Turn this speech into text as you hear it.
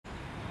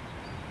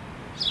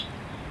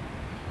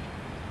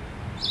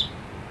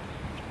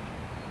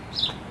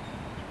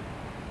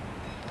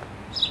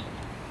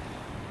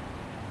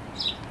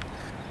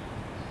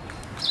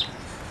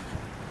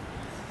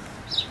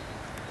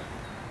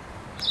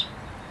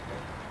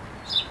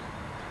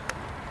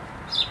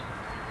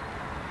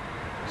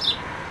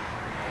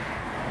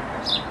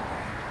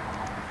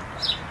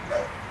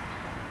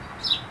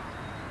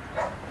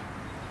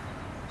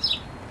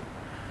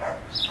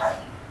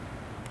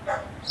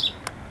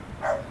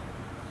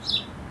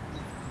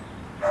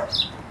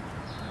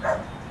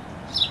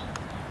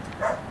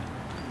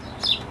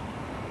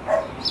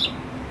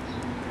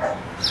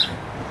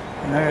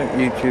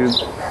YouTube?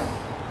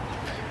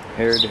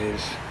 Here it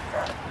is.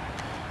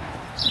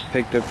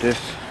 Picked up this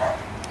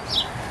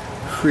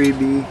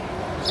freebie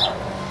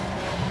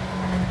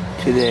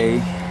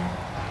today.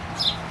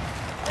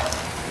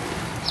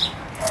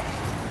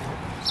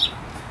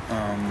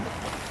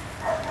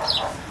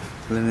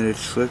 Limited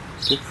slip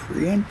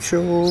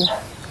differential.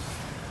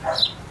 I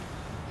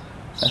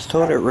was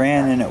told it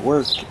ran and it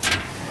worked.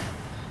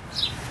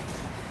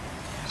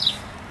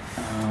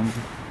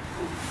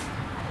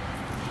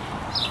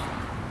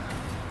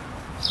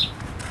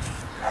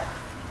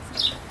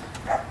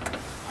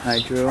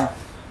 Hydro.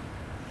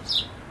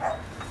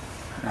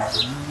 I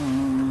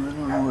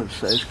don't know what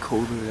size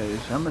cooler that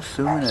is. I'm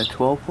assuming a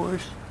 12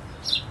 horse.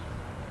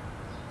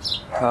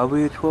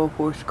 Probably a 12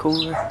 horse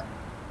cooler.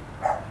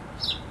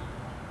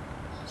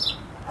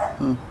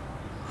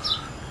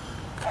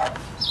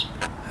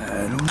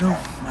 I don't know.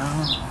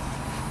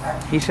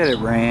 He said it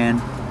ran.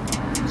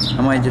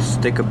 I might just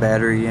stick a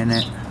battery in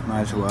it.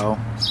 Might as well.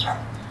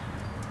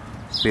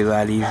 Be a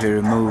lot easier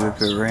to move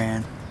if it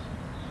ran.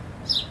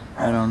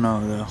 I don't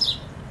know though.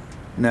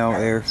 No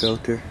air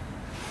filter.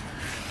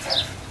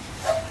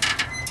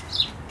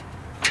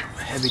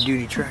 Heavy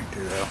duty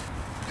tractor though.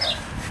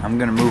 I'm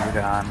gonna move it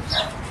on.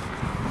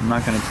 I'm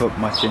not gonna put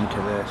much into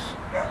this.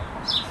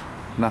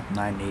 Nothing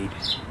I need.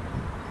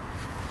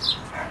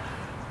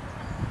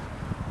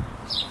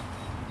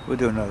 We'll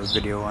do another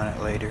video on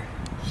it later.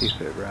 See if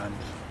it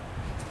runs.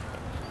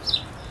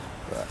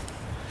 But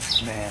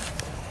man,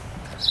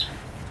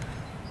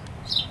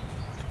 it's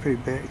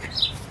pretty big.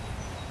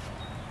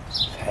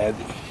 It's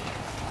heavy.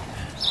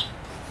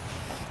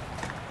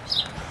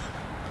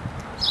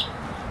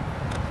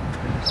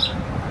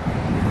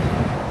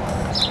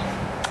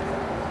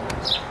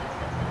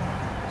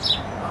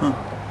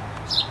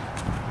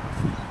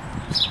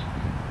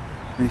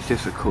 It's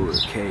just a cooler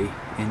K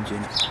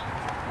engine.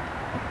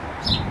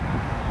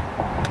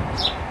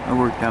 I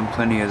worked on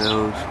plenty of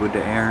those with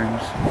the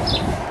errands.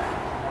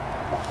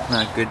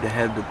 Not good to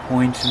have the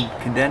points and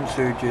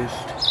condenser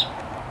just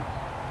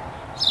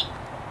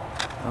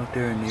out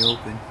there in the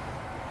open.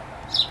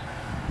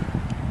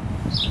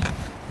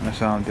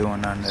 That's all I'm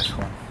doing on this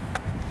one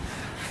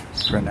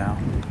for now.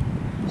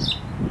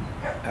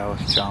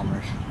 Allis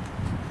Chalmers.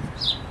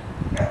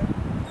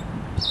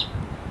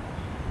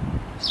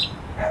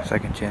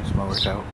 Second Chance Mowers out.